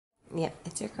Yep,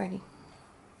 it's recording.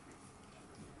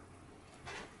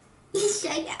 He's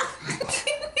shy now.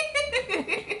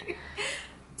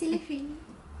 Do you look pretty?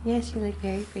 Yes, you look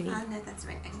very pretty. Oh no, that's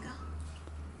right angle.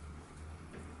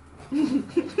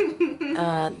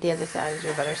 The other side is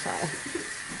your better side.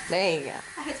 There you go.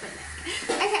 That hurts my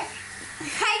neck. Okay.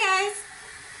 Hi guys.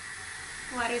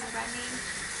 Water's running.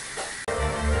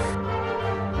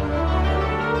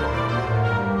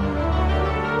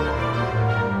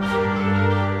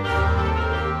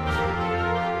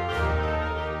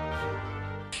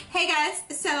 Hey guys,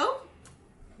 so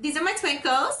these are my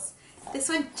twinkles. This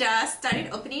one just started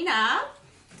opening up.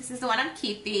 This is the one I'm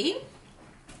keeping.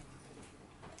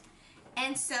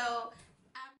 And so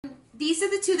these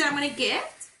are the two that I'm gonna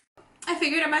gift. I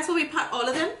figured I might as well repot all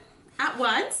of them at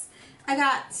once. I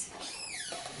got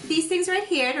these things right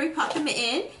here to repot them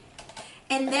in.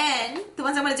 And then the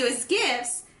ones I'm gonna do as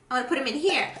gifts, I'm gonna put them in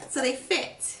here so they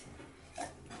fit.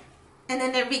 And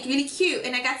then they're really cute.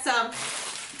 And I got some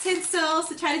tinsels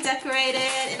to try to decorate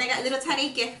it, and I got little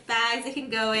tiny gift bags that can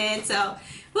go in, so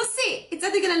we'll see. It's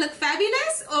either gonna look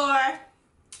fabulous or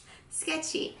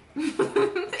sketchy.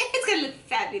 It's gonna look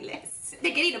fabulous.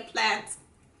 They're getting a plant.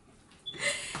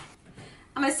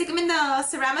 I'm gonna stick them in the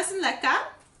Ceramus and Leca,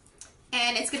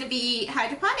 and it's gonna be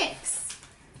hydroponics,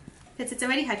 because it's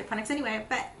already hydroponics anyway,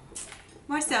 but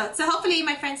more so. So hopefully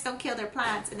my friends don't kill their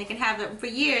plants and they can have them for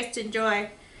years to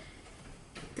enjoy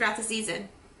throughout the season.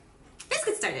 Let's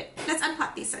get started. Let's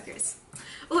unpot these suckers.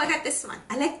 Oh, I got this one.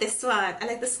 I like this one. I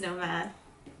like the snowman.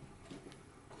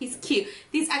 He's cute.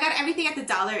 These, I got everything at the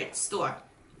dollar store.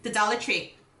 The Dollar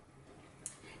Tree.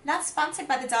 Not sponsored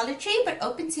by the Dollar Tree, but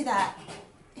open to that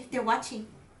if they're watching.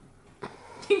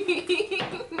 And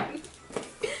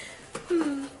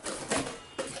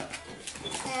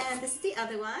this is the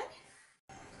other one.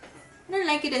 I don't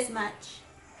like it as much.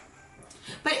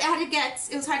 But it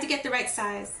was hard to get the right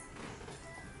size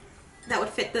that would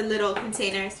fit the little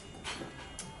containers.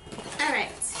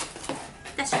 Alright.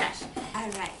 That's trash.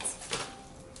 Alright.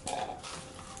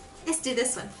 Let's do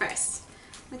this one first.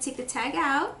 I'm going to take the tag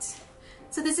out.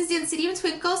 So this is the Obsidian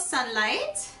Twinkle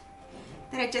Sunlight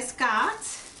that I just got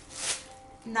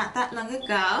not that long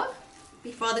ago,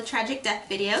 before all the tragic death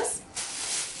videos.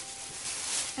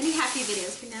 Only happy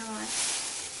videos from now on.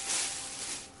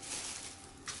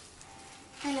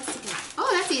 And let's take it out. Oh,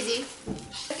 that's easy.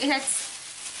 It has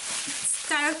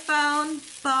styrofoam,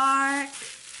 bark,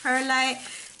 perlite.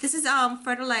 This is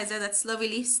fertilizer, that's slow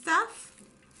release stuff.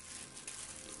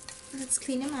 Let's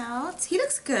clean him out. He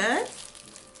looks good.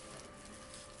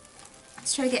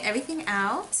 Let's try to get everything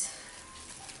out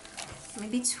in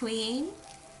between.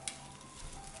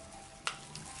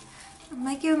 I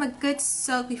might give him a good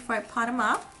soak before I pot him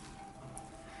up.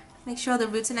 Make sure the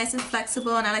roots are nice and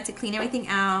flexible, and I like to clean everything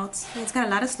out. It's got a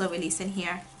lot of slow release in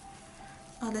here.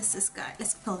 Oh, this guy.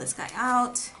 Let's pull this guy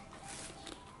out.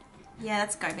 Yeah,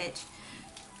 that's garbage.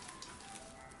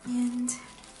 And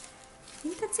I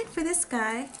think that's it for this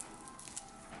guy.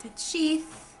 The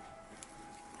sheath.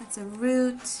 That's a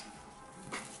root.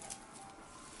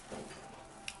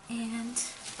 And,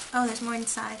 oh, there's more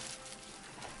inside.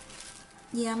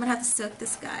 Yeah, I'm gonna have to soak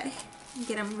this guy and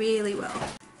get him really well.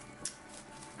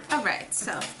 Alright,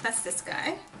 so that's this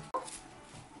guy.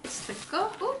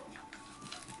 Twinkle. Ooh.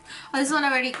 Oh, this one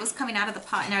already was coming out of the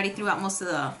pot, and I already threw out most of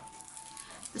the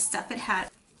stuff it had.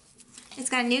 It's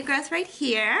got a new growth right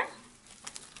here.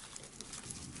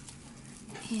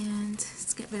 And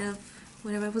let's get rid of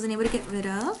whatever I wasn't able to get rid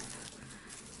of.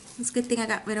 It's a good thing I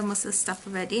got rid of most of the stuff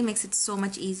already. It makes it so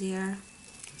much easier.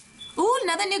 Oh,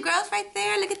 another new growth right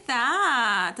there. Look at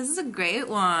that. This is a great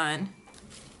one.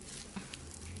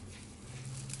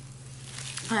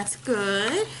 That's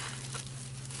good.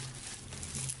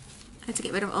 I have to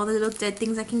get rid of all the little dead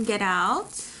things I can get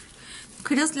out.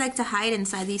 Critters like to hide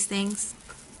inside these things.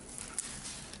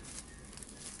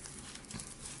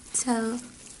 So,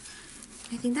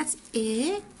 I think that's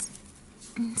it.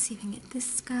 Let's see if I can get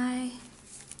this guy.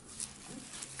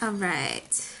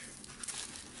 Alright.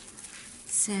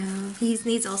 So, he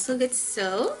needs also a good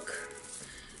soak.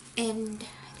 And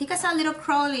I think I saw a little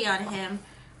crawly on him.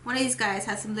 One of these guys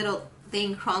has some little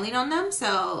thing crawling on them,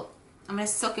 so I'm going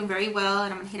to soak them very well,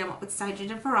 and I'm going to hit them up with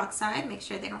hydrogen peroxide, make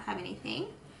sure they don't have anything,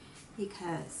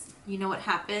 because you know what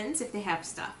happens if they have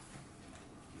stuff.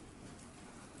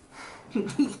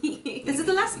 This is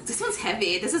the last, this one's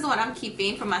heavy. This is the one I'm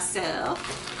keeping for myself,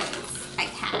 because I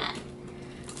can.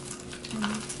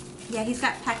 Yeah, he's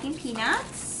got packing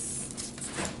peanuts.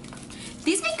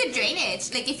 These make good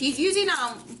drainage. Like if you're using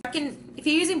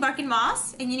bark and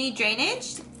moss and you need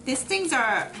drainage, these things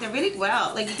they're really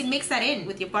well. Like you can mix that in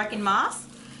with your bark and moss,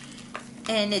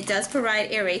 and it does provide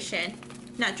aeration,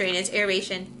 not drainage,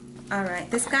 aeration. All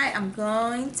right, this guy I'm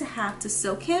going to have to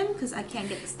soak him because I can't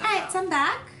get this stuff. All right, so I'm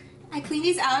back. I cleaned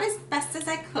these out as best as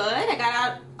I could. I got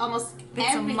out almost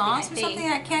everything. Moss or something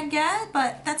I can't get,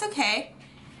 but that's okay.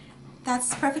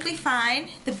 That's perfectly fine.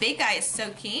 The big guy is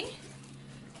soaking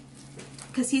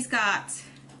because he's got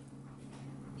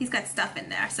stuff in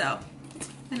there, so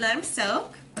I let him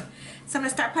soak. So I'm gonna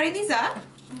start putting these up.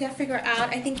 I'm gonna figure out,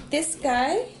 I think this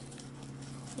guy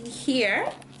in here,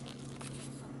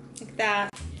 like that,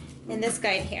 and this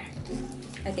guy in here,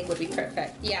 I think would be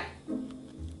perfect. Yeah.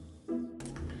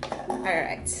 All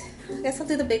right, I guess I'll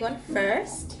do the big one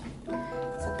first. So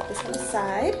I'll put this one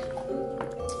aside.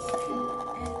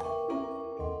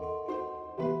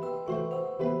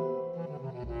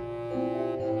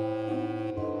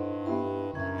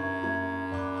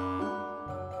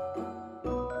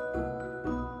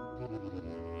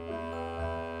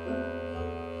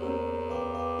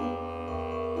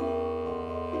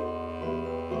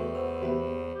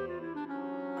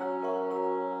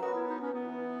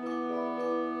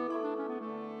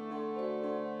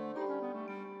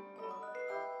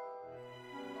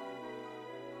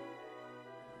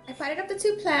 I potted up the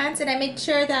two plants and I made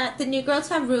sure that the new growths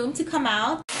have room to come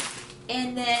out.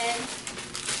 And then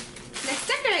let's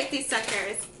decorate these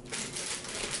suckers.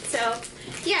 So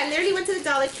yeah, I literally went to the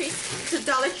Dollar Tree.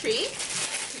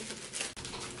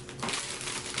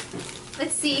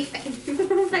 Let's see if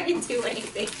I can do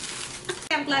anything.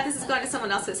 I'm glad this is going to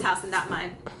someone else's house and not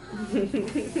mine.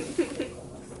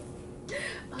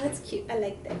 Oh, that's cute. I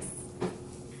like this.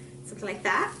 Something like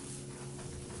that.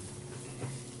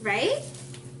 Right?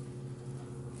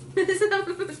 This is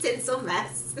a tinsel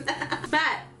mess.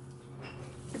 But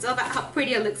it's all about how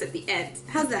pretty it looks at the end.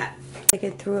 How's that? Like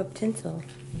it threw up tinsel.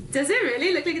 Does it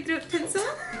really look like it threw up tinsel?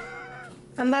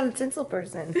 I'm not a tinsel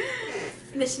person.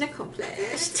 Mission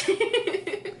accomplished.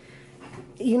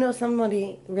 You know,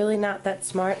 somebody really not that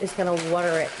smart is gonna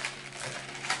water it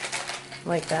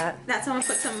like that. That's how I'm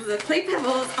gonna put some of the clay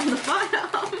pebbles on the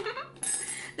bottom.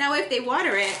 That way if they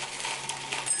water it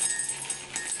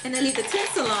and then leave the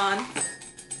tinsel on,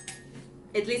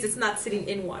 at least it's not sitting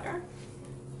in water.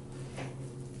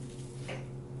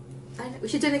 I know, we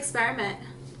should do an experiment.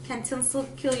 Can tinsel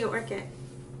kill your orchid?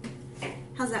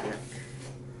 How's that look?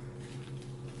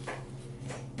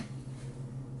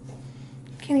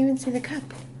 Can't even see the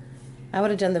cup. I would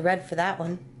have done the red for that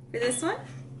one. For this one?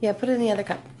 Yeah, put it in the other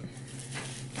cup.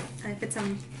 I put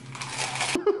some.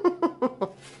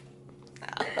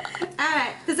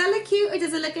 Alright, does that look cute or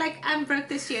does it look like I'm broke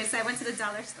this year so I went to the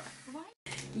dollar store? What?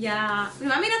 Yeah,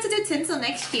 remind me not to do tinsel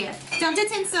next year. Don't do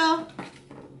tinsel.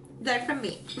 Learn from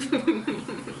me.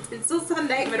 Tinsel's a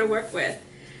nightmare to work with.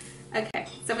 Okay,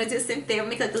 so I'm gonna do the same thing. I'm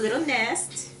gonna make like a little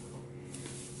nest.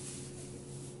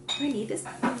 Do I need this?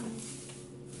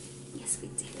 Yes, we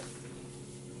do.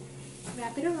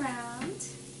 Wrap it around.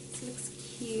 This looks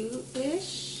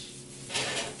cute-ish.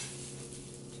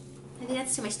 I think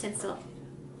that's too much tinsel.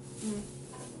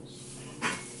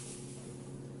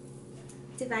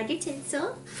 Divide your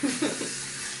tinsel.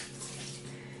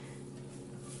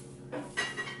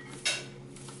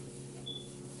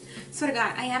 Swear to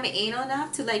God, I am anal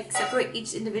enough to like separate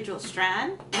each individual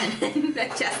strand and then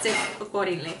adjust it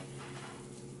accordingly.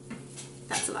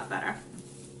 That's a lot better.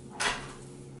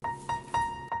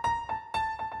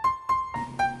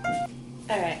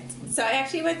 Alright, so I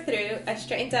actually went through, I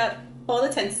straightened out all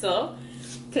the tinsel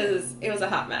because it was a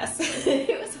hot mess.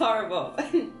 It was horrible.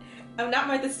 I'm not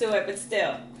Martha Stewart, but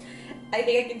still. I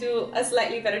think I can do a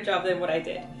slightly better job than what I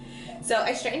did. So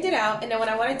I straightened it out, and then what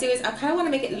I want to do is I kind of want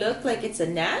to make it look like it's a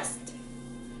nest.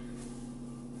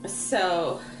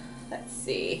 So, let's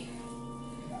see.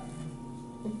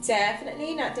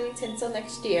 Definitely not doing tinsel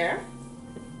next year.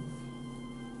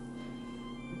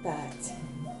 But,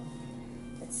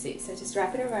 let's see. So just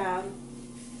wrap it around.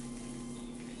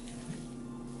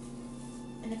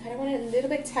 And I kind of want it a little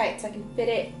bit tight so I can fit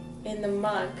it in the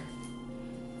mug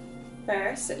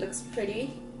first. It looks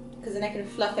pretty, because then I can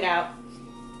fluff it out.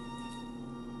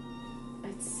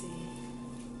 Let's see.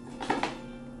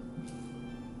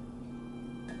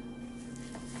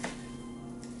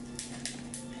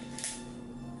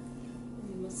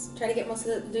 Let's try to get most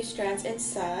of the loose strands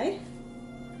inside,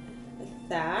 like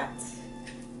that.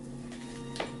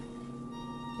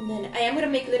 And then I am going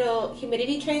to make little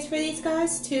humidity trays for these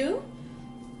guys too,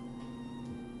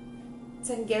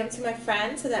 so I can give them to my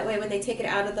friends, so that way when they take it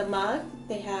out of the mug,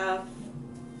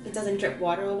 it doesn't drip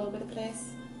water all over the place.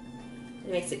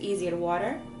 It makes it easier to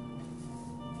water.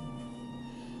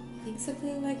 I think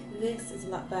something like this is a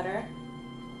lot better.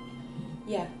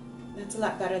 Yeah, that's a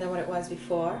lot better than what it was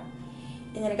before.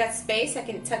 And then I got space. I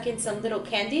can tuck in some little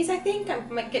candies, I think. I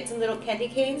might get some little candy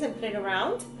canes and put it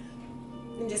around.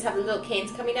 And just have the little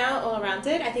canes coming out all around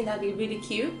it. I think that'd be really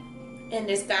cute. And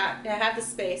I have the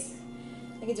space.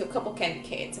 I can do a couple candy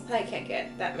canes. I probably can't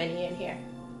get that many in here.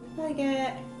 I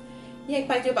can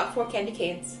probably do about 4 candy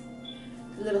canes.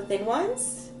 The little thin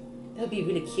ones. That would be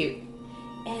really cute.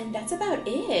 And that's about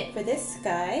it for this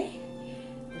guy.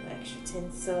 A little extra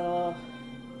tinsel.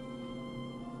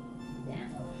 Yeah.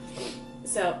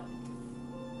 So,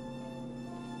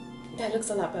 that looks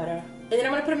a lot better. And then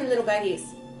I'm going to put them in little baggies.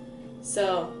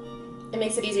 So, it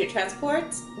makes it easier to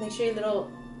transport. Make sure your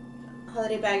little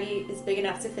holiday baggie is big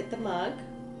enough to fit the mug.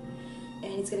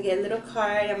 And he's going to get a little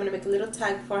card. I'm going to make a little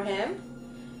tag for him.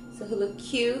 So he'll look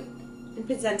cute and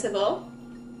presentable.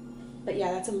 But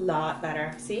yeah, that's a lot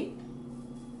better. See?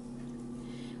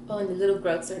 Oh, and the little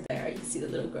growths are there. You can see the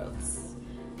little growths.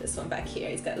 This one back here,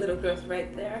 he's got a little growth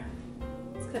right there.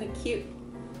 It's kind of cute.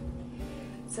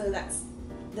 So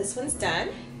this one's done.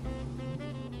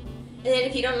 And then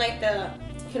if you don't like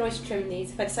you can always trim these.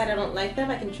 If I decide I don't like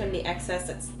them, I can trim the excess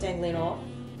that's dangling off.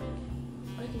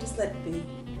 Or I can just let it be.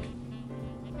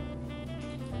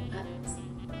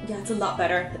 Yeah, it's a lot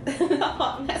better than the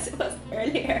hot mess it was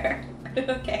earlier.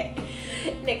 Okay,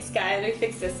 next guy, let me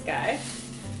fix this guy.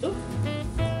 Oop.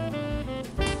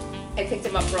 I picked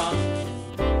him up wrong.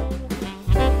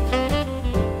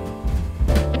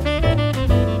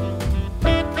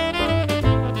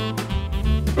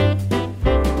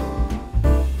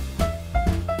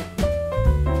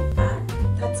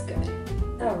 That's good.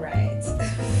 All right.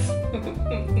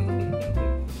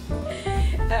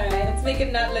 All right, let's make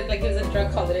it not look like it was a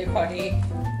drunk holiday party.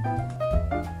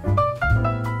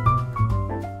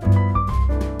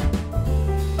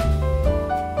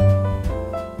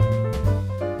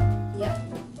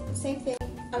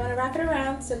 Wrap it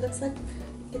around so it looks like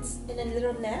it's in a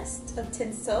little nest of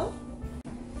tinsel.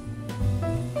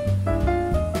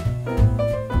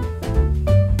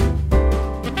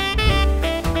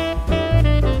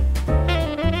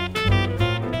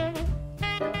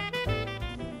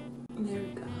 And there we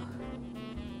go.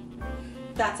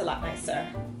 That's a lot nicer.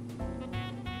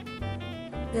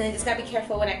 And then I just gotta be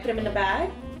careful when I put him in the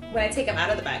bag. When I take him out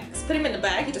of the bag. Because put him in the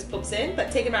bag, he just poops in. But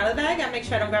take him out of the bag, I make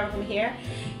sure I don't grab him from here.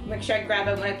 Make sure I grab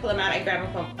him when I pull him out, I grab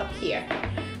him from up here.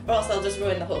 Or else I'll just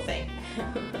ruin the whole thing.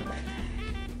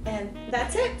 And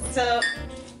that's it. So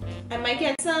I might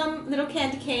get some little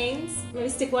candy canes. Maybe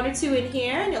stick 1 or 2 in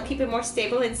here and it'll keep it more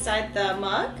stable inside the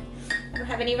mug. I don't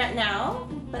have any right now,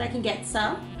 but I can get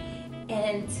some.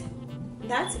 And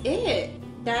that's it.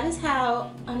 That is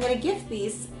how I'm gonna gift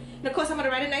these. And of course I'm gonna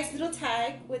write a nice little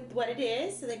tag with what it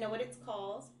is so they know what it's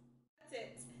called. That's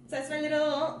it. So that's my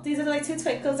these are like 2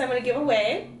 twinkles I'm gonna give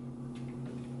away.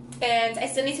 And I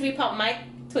still need to repop my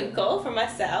twinkle for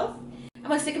myself. I'm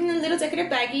gonna stick them in a little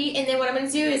decorative baggie, and then what I'm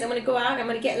gonna do is I'm gonna go out and I'm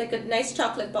gonna get like a nice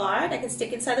chocolate bar that I can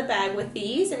stick inside the bag with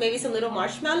these and maybe some little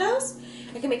marshmallows.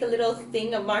 I can make a little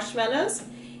thing of marshmallows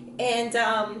and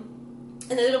a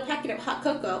little packet of hot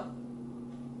cocoa.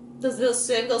 Those little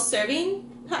single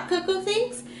serving hot cocoa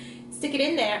things. Stick it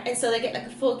in there, and so they get like a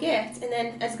full gift. And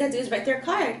then all I gotta do is write their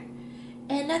card.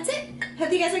 And that's it.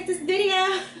 Hope you guys like this video.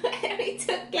 It only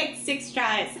took like 6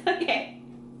 tries. Okay.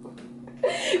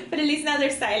 But at least now they're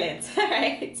silent.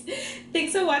 Alright.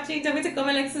 Thanks for watching. Don't forget to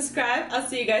comment, like, subscribe. I'll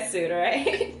see you guys soon,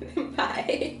 alright?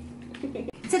 Bye.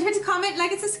 So don't forget to comment,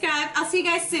 like, and subscribe. I'll see you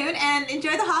guys soon, and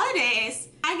enjoy the holidays.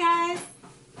 Bye, guys.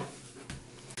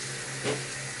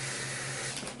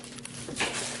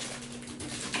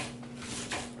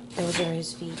 Those are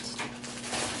his feet.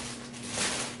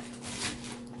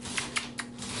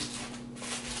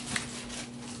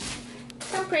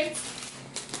 So great.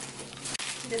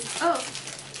 This, oh,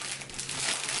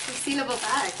 the sealable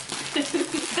bag.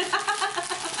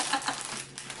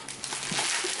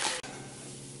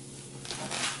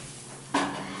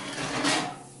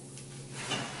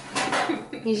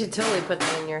 You should totally put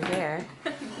them in your hair.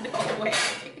 No way.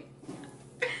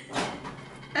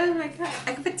 Oh my god.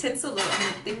 I could put tinsel on the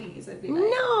thingies. That'd be nice.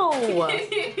 No!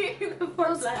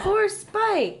 Those poor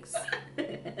spikes.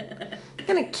 I'm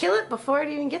gonna kill it before it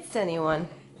even gets to anyone.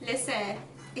 Listen,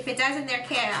 if it does in their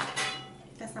care,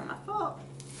 that's not my fault.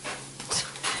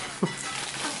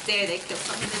 How dare they kill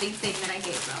some living thing that I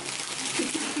gave them.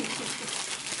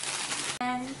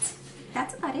 And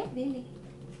that's about it, really.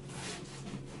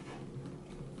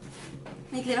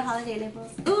 Make little holiday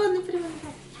labels. Oh, and then put them on the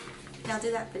back. And I'll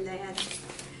do that for Diana.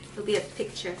 It'll be a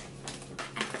picture.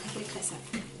 I get a close up.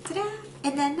 Ta-da!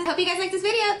 And then I hope you guys like this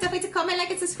video. Don't forget to comment, like,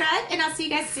 and subscribe. And I'll see you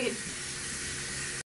guys soon.